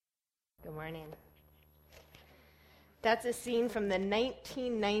morning. That's a scene from the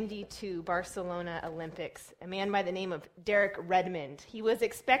 1992 Barcelona Olympics. A man by the name of Derek Redmond. He was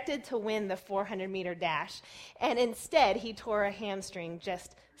expected to win the 400-meter dash, and instead he tore a hamstring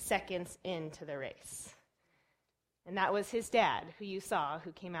just seconds into the race. And that was his dad, who you saw,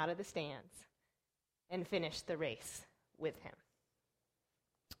 who came out of the stands and finished the race with him.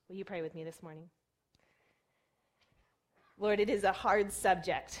 Will you pray with me this morning? Lord, it is a hard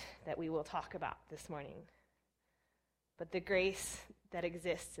subject that we will talk about this morning. But the grace that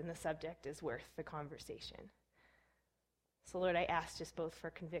exists in the subject is worth the conversation. So, Lord, I ask just both for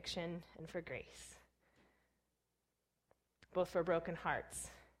conviction and for grace, both for broken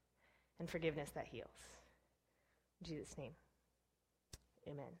hearts and forgiveness that heals. In Jesus' name,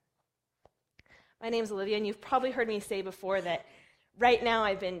 amen. My name's Olivia, and you've probably heard me say before that right now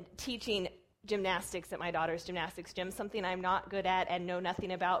I've been teaching gymnastics at my daughter's gymnastics gym, something I'm not good at and know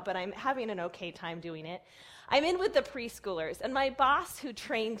nothing about, but I'm having an okay time doing it. I'm in with the preschoolers, and my boss who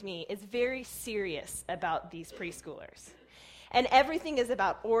trained me is very serious about these preschoolers. And everything is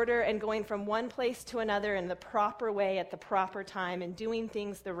about order and going from one place to another in the proper way at the proper time and doing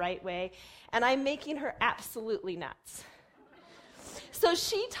things the right way, and I'm making her absolutely nuts. So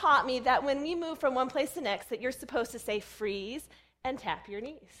she taught me that when we move from one place to the next, that you're supposed to say freeze and tap your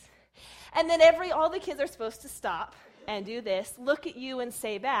knees. And then all the kids are supposed to stop and do this, look at you and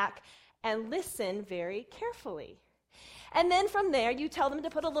say back, and listen very carefully. And then from there, you tell them to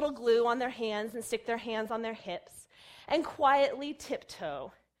put a little glue on their hands and stick their hands on their hips and quietly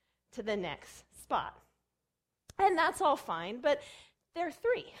tiptoe to the next spot. And that's all fine, but they're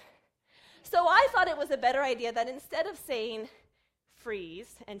 3. So I thought it was a better idea that instead of saying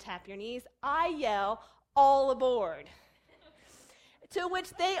freeze and tap your knees, I yell, all aboard. To which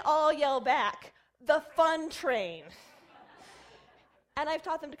they all yell back, the fun train. And I've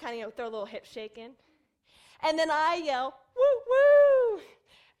taught them to kind of throw a little hip shake in. And then I yell, woo, woo.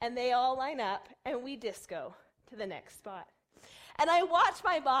 And they all line up, and we disco to the next spot. And I watch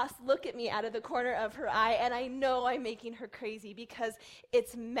my boss look at me out of the corner of her eye, and I know I'm making her crazy because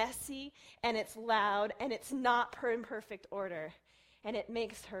it's messy, and it's loud, and it's not in perfect order. And it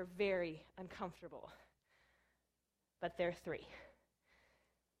makes her very uncomfortable. But they're 3.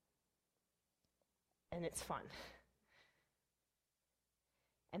 And it's fun.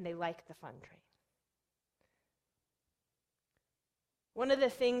 And they like the fun train. One of the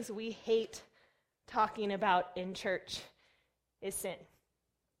things we hate talking about in church is sin,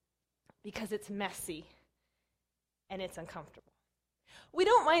 because it's messy and it's uncomfortable. We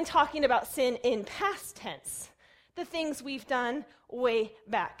don't mind talking about sin in past tense, the things we've done way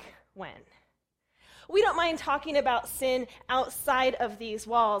back when. We don't mind talking about sin outside of these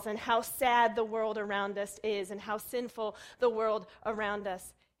walls and how sad the world around us is and how sinful the world around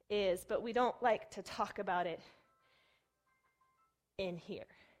us is, but we don't like to talk about it in here,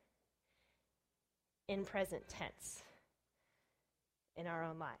 in present tense, in our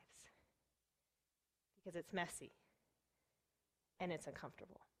own lives, because it's messy and it's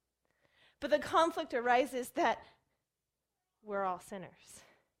uncomfortable. But the conflict arises that we're all sinners.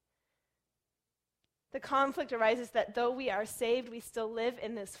 The conflict arises that though we are saved, we still live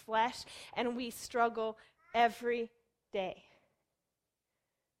in this flesh, and we struggle every day.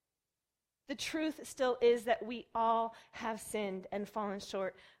 The truth still is that we all have sinned and fallen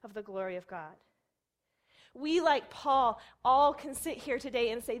short of the glory of God. We, like Paul, all can sit here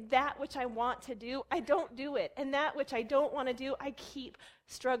today and say, that which I want to do, I don't do it. And that which I don't want to do, I keep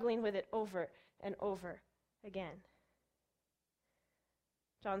struggling with it over and over again.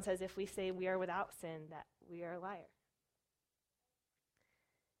 John says if we say we are without sin, that we are a liar.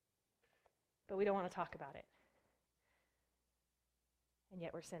 But we don't want to talk about it. And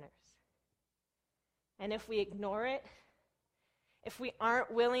yet we're sinners. And if we ignore it, if we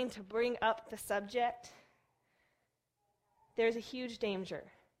aren't willing to bring up the subject, there's a huge danger,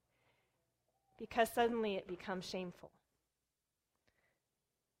 because suddenly it becomes shameful.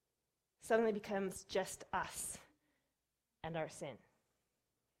 Suddenly it becomes just us and our sin.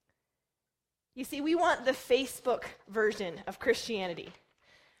 You see, we want the Facebook version of Christianity.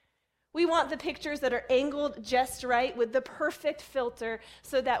 We want the pictures that are angled just right with the perfect filter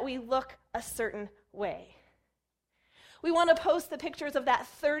so that we look a certain way. We want to post the pictures of that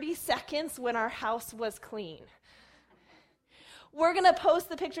 30 seconds when our house was clean. We're going to post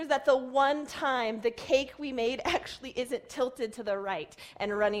the pictures that the one time the cake we made actually isn't tilted to the right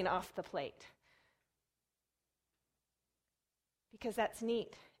and running off the plate. Because that's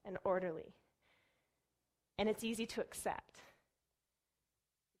neat and orderly. And it's easy to accept.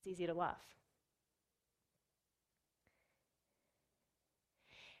 It's easy to love.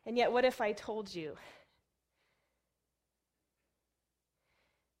 And yet, what if I told you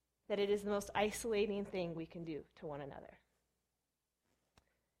that it is the most isolating thing we can do to one another?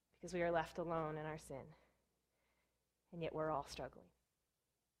 Because we are left alone in our sin, and yet we're all struggling.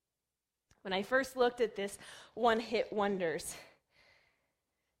 When I first looked at this one-hit wonders,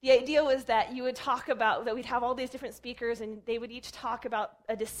 the idea was that you would talk about, that we'd have all these different speakers and they would each talk about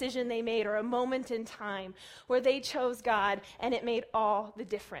a decision they made or a moment in time where they chose God and it made all the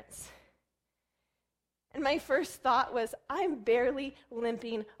difference. And my first thought was, I'm barely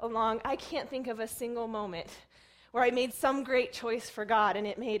limping along. I can't think of a single moment where I made some great choice for God and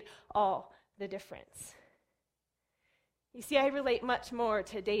it made all the difference. You see, I relate much more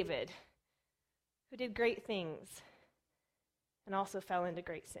to David, who did great things and also fell into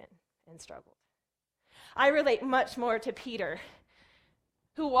great sin and struggled. I relate much more to Peter,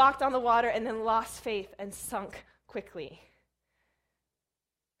 who walked on the water and then lost faith and sunk quickly,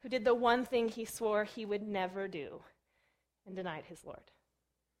 who did the one thing he swore he would never do and denied his Lord.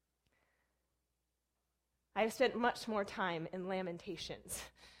 I have spent much more time in Lamentations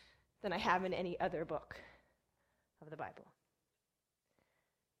than I have in any other book of the Bible.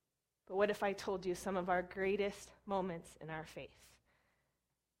 But what if I told you some of our greatest moments in our faith?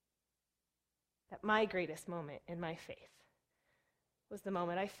 That my greatest moment in my faith was the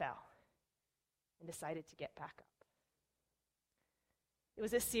moment I fell and decided to get back up. It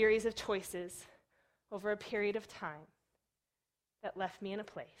was a series of choices over a period of time that left me in a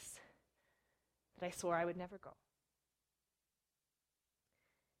place that I swore I would never go,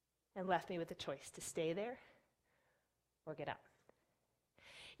 and left me with the choice to stay there or get out.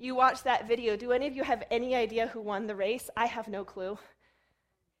 You watch that video. Do any of you have any idea who won the race? I have no clue.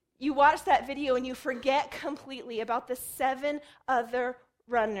 You watch that video and you forget completely about the 7 other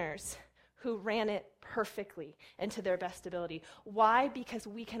runners who ran it perfectly and to their best ability. Why? Because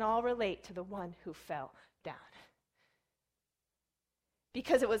we can all relate to the one who fell down.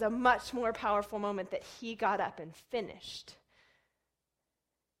 Because it was a much more powerful moment that he got up and finished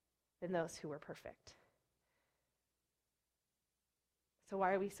than those who were perfect. So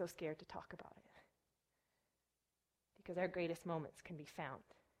why are we so scared to talk about it? Because our greatest moments can be found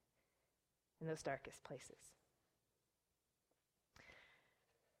in those darkest places.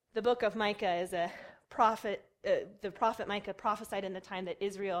 The book of Micah is a prophet. The prophet Micah prophesied in the time that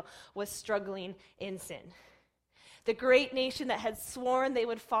Israel was struggling in sin. The great nation that had sworn they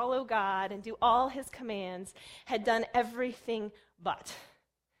would follow God and do all his commands had done everything but.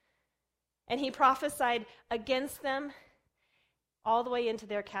 And he prophesied against them all the way into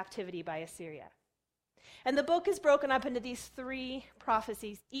their captivity by Assyria. And the book is broken up into these 3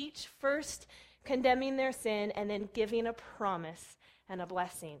 prophecies, each first condemning their sin and then giving a promise and a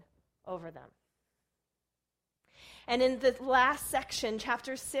blessing over them. And in the last section,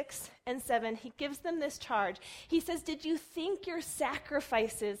 chapters 6 and 7, he gives them this charge. He says, did you think your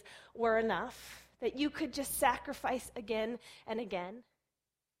sacrifices were enough? That you could just sacrifice again and again?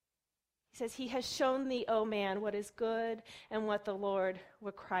 He says, he has shown thee, O man, what is good and what the Lord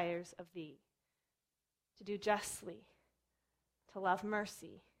requires of thee. To do justly, to love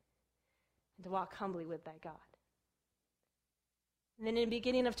mercy, and to walk humbly with thy God. And then in the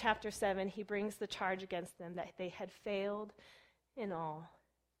beginning of chapter 7, he brings the charge against them that they had failed in all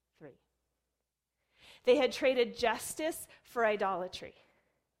 3. They had traded justice for idolatry.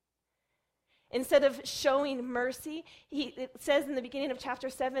 Instead of showing mercy, it says in the beginning of chapter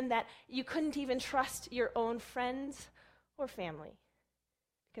 7 that you couldn't even trust your own friends or family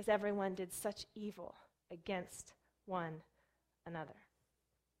because everyone did such evil against one another.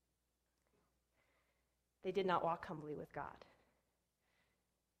 They did not walk humbly with God.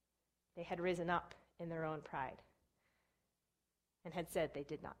 They had risen up in their own pride and had said they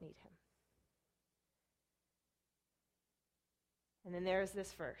did not need him. And then there is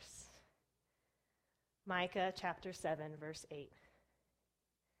this verse, Micah chapter 7, verse 8.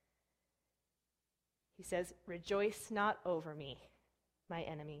 He says, rejoice not over me, my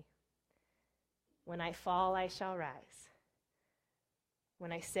enemy. When I fall, I shall rise.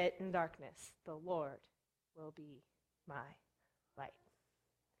 When I sit in darkness, the Lord will be my light.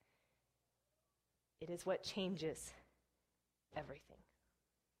 It is what changes everything.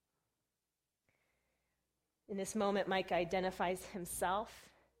 In this moment, Micah identifies himself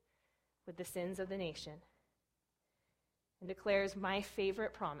with the sins of the nation and declares my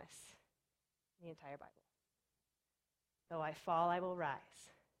favorite promise in the entire Bible. Though I fall, I will rise.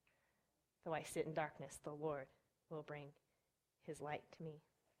 Though I sit in darkness, the Lord will bring his light to me.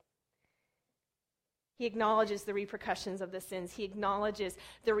 He acknowledges the repercussions of the sins. He acknowledges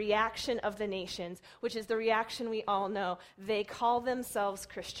the reaction of the nations, which is the reaction we all know. They call themselves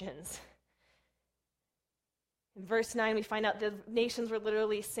Christians. In verse 9, we find out the nations were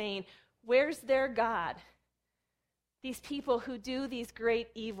literally saying, "Where's their God? These people who do these great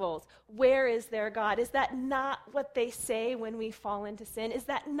evils, where is their God?" Is that not what they say when we fall into sin? Is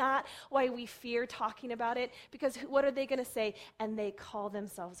that not why we fear talking about it? Because what are they going to say? And they call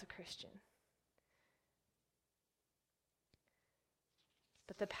themselves a Christian.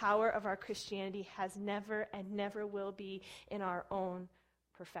 But the power of our Christianity has never and never will be in our own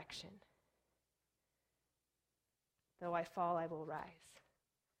perfection. Though I fall, I will rise.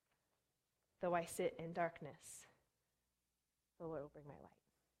 Though I sit in darkness, the Lord will bring my light.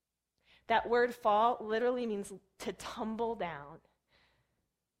 That word fall literally means to tumble down,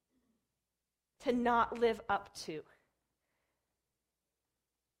 to not live up to.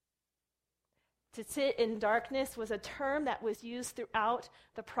 To sit in darkness was a term that was used throughout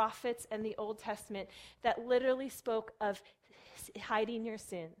the prophets and the Old Testament that literally spoke of hiding your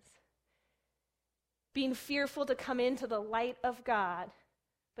sins, being fearful to come into the light of God,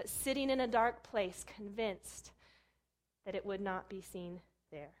 but sitting in a dark place, convinced that it would not be seen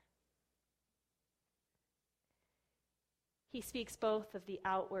there. He speaks both of the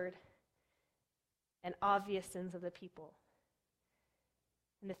outward and obvious sins of the people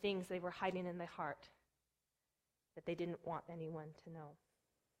and the things they were hiding in their heart that they didn't want anyone to know.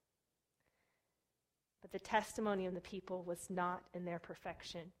 But the testimony of the people was not in their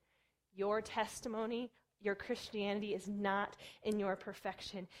perfection. Your testimony, your Christianity is not in your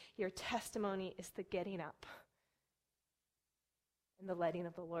perfection. Your testimony is the getting up and the letting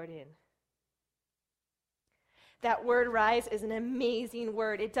of the Lord in. That word rise is an amazing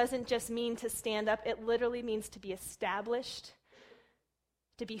word. It doesn't just mean to stand up. It literally means to be established,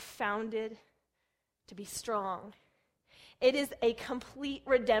 to be founded, to be strong. It is a complete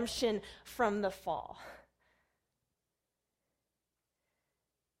redemption from the fall.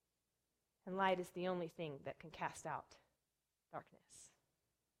 And light is the only thing that can cast out darkness.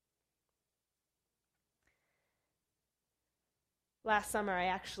 Last summer, I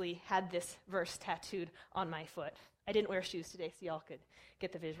actually had this verse tattooed on my foot. I didn't wear shoes today, so y'all could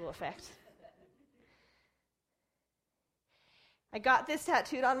get the visual effect. I got this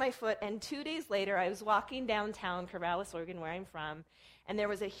tattooed on my foot, and 2 days later, I was walking downtown Corvallis, Oregon, where I'm from, and there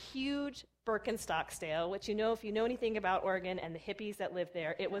was a huge Birkenstock sale, which if you know anything about Oregon and the hippies that live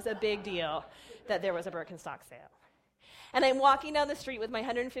there, it was a big deal that there was a Birkenstock sale. And I'm walking down the street with my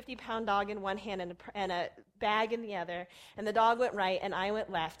 150-pound dog in one hand and a bag in the other, and the dog went right, and I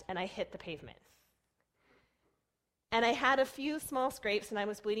went left, and I hit the pavement. And I had a few small scrapes, and I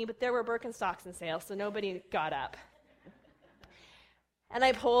was bleeding, but there were Birkenstocks in sale, so nobody got up. And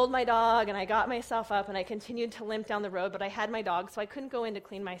I pulled my dog, and I got myself up, and I continued to limp down the road, but I had my dog, so I couldn't go in to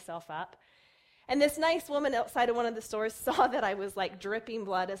clean myself up. And this nice woman outside of one of the stores saw that I was dripping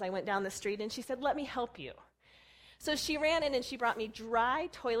blood as I went down the street, and she said, "Let me help you." So she ran in and she brought me dry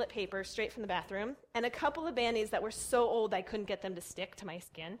toilet paper straight from the bathroom and a couple of Band-Aids that were so old I couldn't get them to stick to my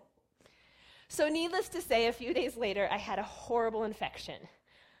skin. So needless to say, a few days later, I had a horrible infection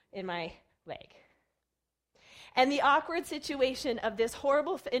in my leg. And the awkward situation of this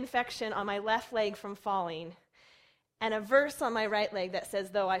horrible infection on my left leg from falling and a verse on my right leg that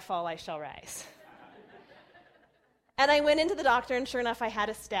says, "Though I fall, I shall rise." And I went into the doctor, and sure enough, I had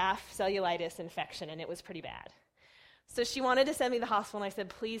a staph cellulitis infection, and it was pretty bad. So she wanted to send me to the hospital, and I said,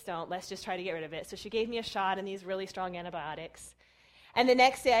 "Please don't. Let's just try to get rid of it." So she gave me a shot and these really strong antibiotics. And the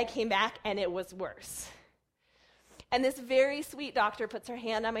next day I came back, and it was worse. And this very sweet doctor puts her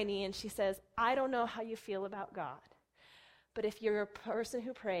hand on my knee, and she says, "I don't know how you feel about God, but if you're a person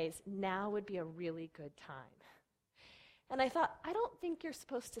who prays, now would be a really good time." And I thought, I don't think you're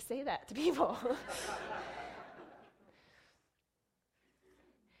supposed to say that to people.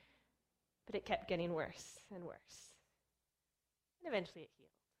 But it kept getting worse and worse. And eventually it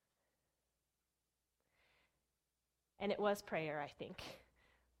healed. And it was prayer, I think,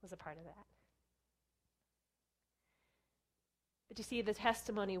 was a part of that. But you see, the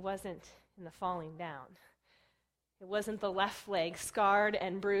testimony wasn't in the falling down. It wasn't the left leg scarred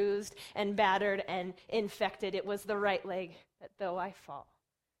and bruised and battered and infected. It was the right leg that though I fall,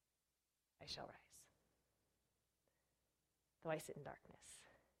 I shall rise. Though I sit in darkness.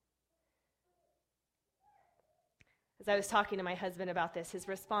 As I was talking to my husband about this, his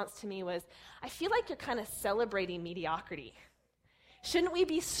response to me was, "I feel like you're kind of celebrating mediocrity. Shouldn't we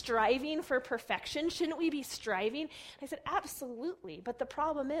be striving for perfection? Shouldn't we be striving?" I said, "Absolutely, but the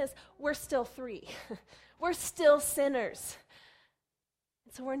problem is we're still three. We're still sinners.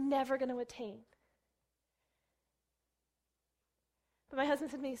 And so we're never going to attain." But my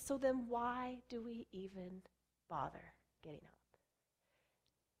husband said to me, so then why do we even bother getting up?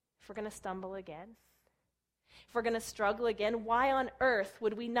 If we're going to stumble again, if we're going to struggle again, why on earth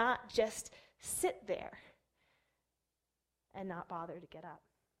would we not just sit there and not bother to get up?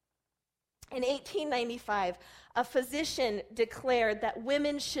 In 1895, a physician declared that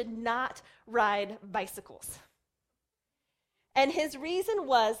women should not ride bicycles. And his reason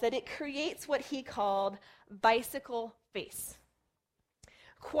was that it creates what he called bicycle face.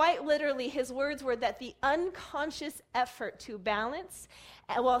 Quite literally, his words were that the unconscious effort to balance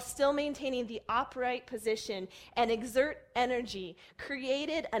while still maintaining the upright position and exert energy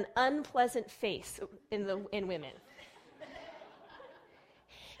created an unpleasant face in women.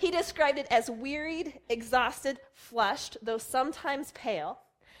 He described it as wearied, exhausted, flushed, though sometimes pale,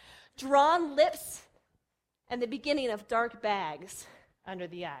 drawn lips, and the beginning of dark bags under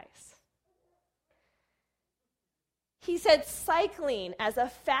the eyes. He said cycling as a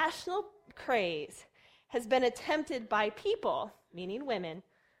fashionable craze has been attempted by people, meaning women,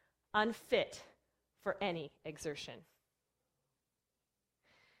 unfit for any exertion.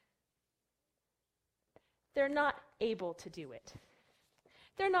 They're not able to do it.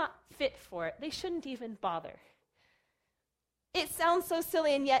 They're not fit for it. They shouldn't even bother. It sounds so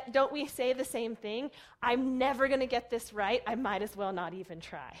silly, and yet don't we say the same thing? I'm never going to get this right. I might as well not even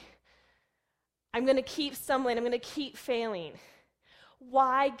try. I'm going to keep stumbling. I'm going to keep failing.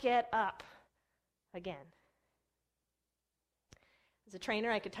 Why get up again? As a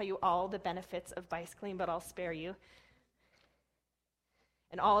trainer, I could tell you all the benefits of bicycling, but I'll spare you.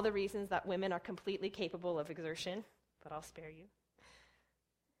 And all the reasons that women are completely capable of exertion, but I'll spare you.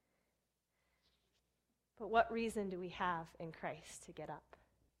 But what reason do we have in Christ to get up?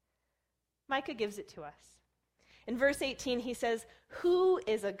 Micah gives it to us. In verse 18, he says, "Who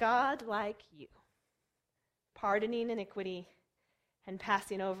is a God like you, pardoning iniquity and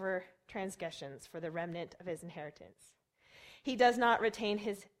passing over transgressions for the remnant of his inheritance? He does not retain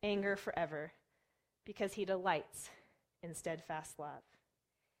his anger forever, because he delights in steadfast love.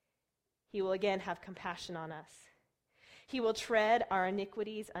 He will again have compassion on us. He will tread our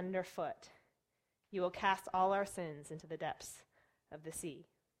iniquities underfoot. You will cast all our sins into the depths of the sea.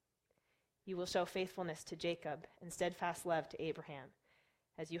 You will show faithfulness to Jacob and steadfast love to Abraham,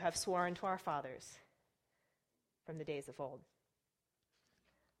 as you have sworn to our fathers from the days of old."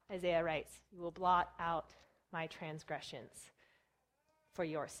 Isaiah writes, "You will blot out my transgressions for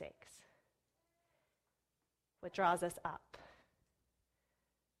your sakes." What draws us up,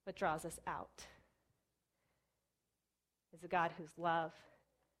 what draws us out, is a God whose love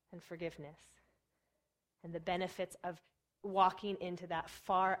and forgiveness and the benefits of walking into that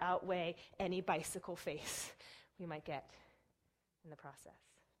far outweigh any bicycle face we might get in the process.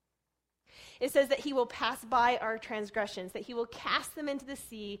 It says that he will pass by our transgressions, that he will cast them into the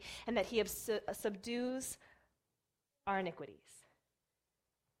sea, and that he subdues our iniquities.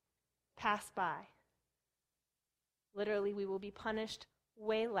 Pass by. Literally, we will be punished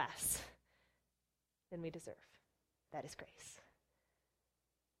way less than we deserve. That is grace.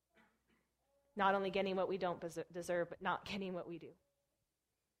 Not only getting what we don't deserve, but not getting what we do.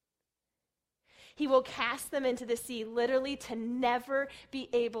 He will cast them into the sea, literally to never be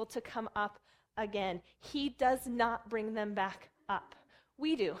able to come up again. He does not bring them back up.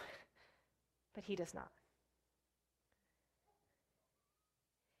 We do, but he does not.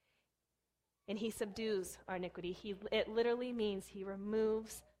 And he subdues our iniquity. It literally means he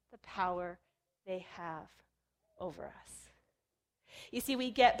removes the power they have over us. You see,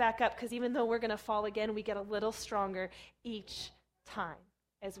 we get back up because even though we're going to fall again, we get a little stronger each time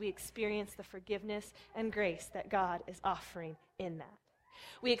as we experience the forgiveness and grace that God is offering in that.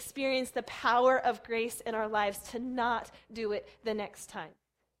 We experience the power of grace in our lives to not do it the next time.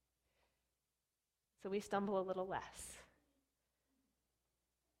 So we stumble a little less.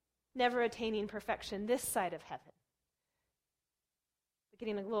 Never attaining perfection this side of heaven, but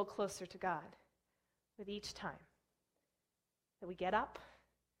getting a little closer to God with each time that we get up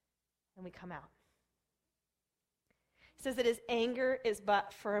and we come out. It says that his anger is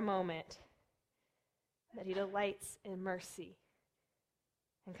but for a moment, that he delights in mercy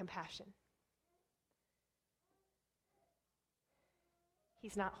and compassion.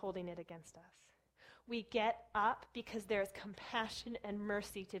 He's not holding it against us. We get up because there is compassion and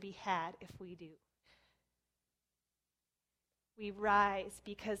mercy to be had if we do. We rise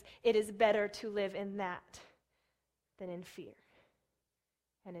because it is better to live in that than in fear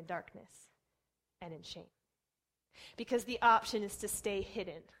and in darkness and in shame. Because the option is to stay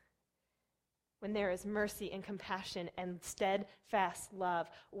hidden when there is mercy and compassion and steadfast love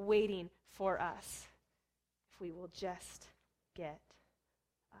waiting for us if we will just get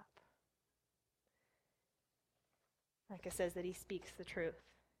Micah says that he speaks the truth,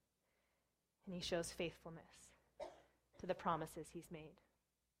 and he shows faithfulness to the promises he's made.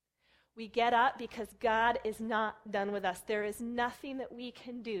 We get up because God is not done with us. There is nothing that we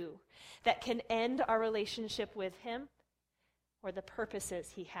can do that can end our relationship with him or the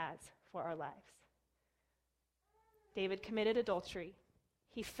purposes he has for our lives. David committed adultery.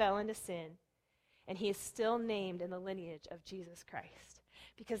 He fell into sin, and he is still named in the lineage of Jesus Christ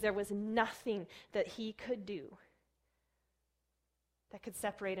because there was nothing that he could do that could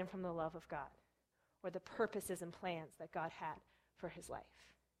separate him from the love of God or the purposes and plans that God had for his life.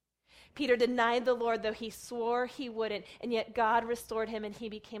 Peter denied the Lord, though he swore he wouldn't, and yet God restored him, and he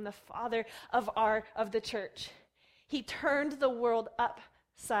became the father of the church. He turned the world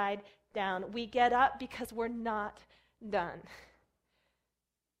upside down. We get up because we're not done.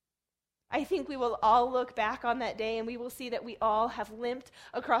 I think we will all look back on that day, and we will see that we all have limped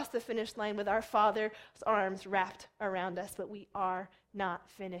across the finish line with our Father's arms wrapped around us, but we are not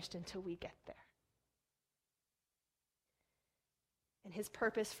finished until we get there. And his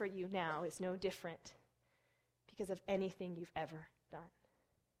purpose for you now is no different because of anything you've ever done.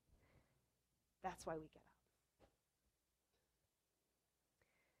 That's why we get up.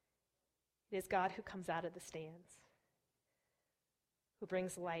 It is God who comes out of the stands, who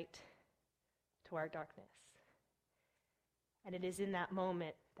brings light to our darkness. And it is in that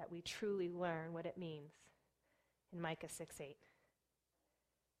moment that we truly learn what it means in Micah 6:8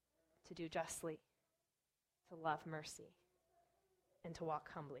 to do justly, to love mercy, and to walk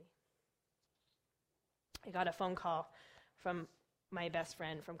humbly. I got a phone call from my best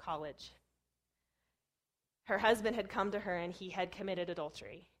friend from college. Her husband had come to her and he had committed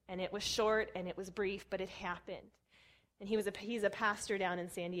adultery. And it was short and it was brief, but it happened. And he's a pastor down in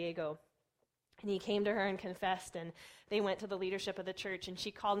San Diego. And he came to her and confessed, and they went to the leadership of the church. And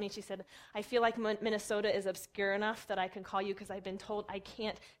she called me. She said, I feel like Minnesota is obscure enough that I can call you because I've been told I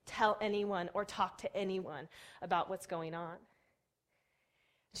can't tell anyone or talk to anyone about what's going on.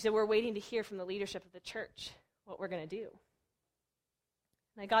 She said, we're waiting to hear from the leadership of the church what we're going to do.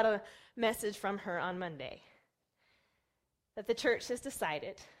 And I got a message from her on Monday that the church has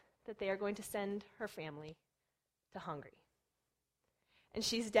decided that they are going to send her family to Hungary. And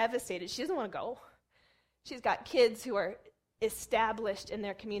she's devastated. She doesn't want to go. She's got kids who are established in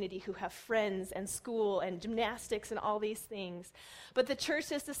their community, who have friends and school and gymnastics and all these things. But the church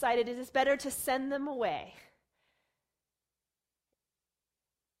has decided it is better to send them away.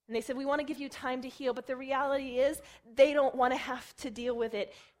 And they said, we want to give you time to heal, but the reality is they don't want to have to deal with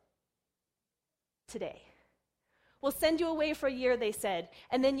it today. We'll send you away for a year, they said,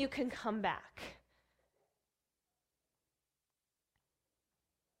 and then you can come back.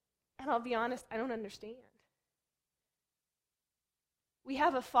 And I'll be honest, I don't understand. We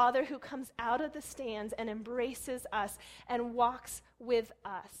have a Father who comes out of the stands and embraces us and walks with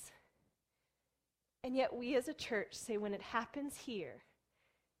us. And yet we as a church say when it happens here,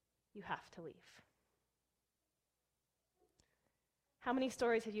 you have to leave. How many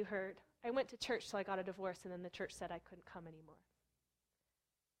stories have you heard? I went to church till I got a divorce, and then the church said I couldn't come anymore.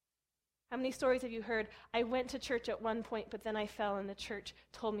 How many stories have you heard? I went to church at one point, but then I fell, and the church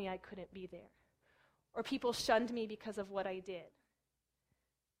told me I couldn't be there. Or people shunned me because of what I did.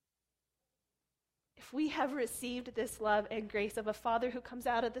 If we have received this love and grace of a Father who comes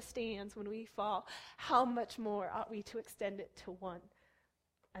out of the stands when we fall, how much more ought we to extend it to one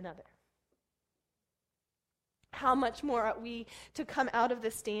another? How much more ought we to come out of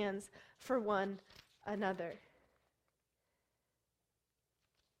the stands for one another?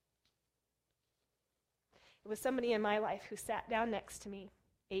 It was somebody in my life who sat down next to me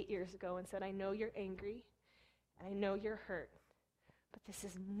 8 years ago and said, I know you're angry, and I know you're hurt, but this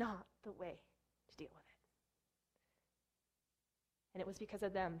is not the way to deal with it. And it was because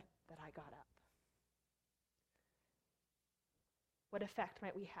of them that I got up. What effect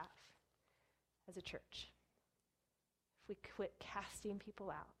might we have as a church if we quit casting people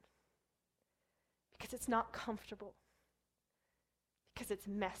out? Because it's not comfortable. Because it's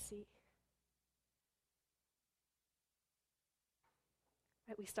messy.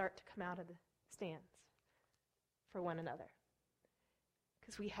 Might we start to come out of the stands for one another?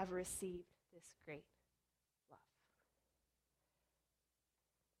 Because we have received this great love.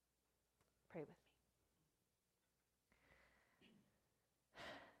 Pray with me.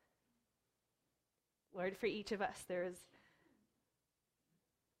 Lord, for each of us, there's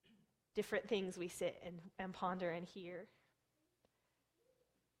different things we sit and ponder and hear.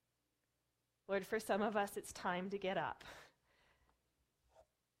 Lord, for some of us, it's time to get up.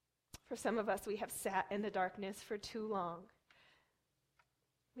 For some of us, we have sat in the darkness for too long.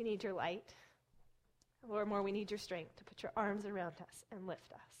 We need your light. Lord, more we need your strength to put your arms around us and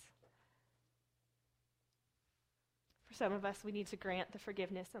lift us. For some of us, we need to grant the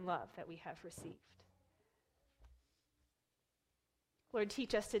forgiveness and love that we have received. Lord,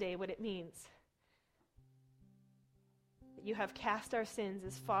 teach us today what it means that you have cast our sins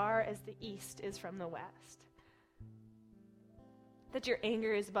as far as the east is from the west. That your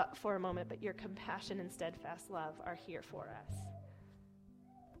anger is but for a moment, but your compassion and steadfast love are here for us.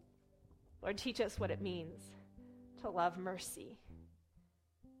 Lord, teach us what it means to love mercy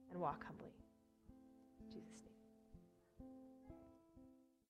and walk humbly.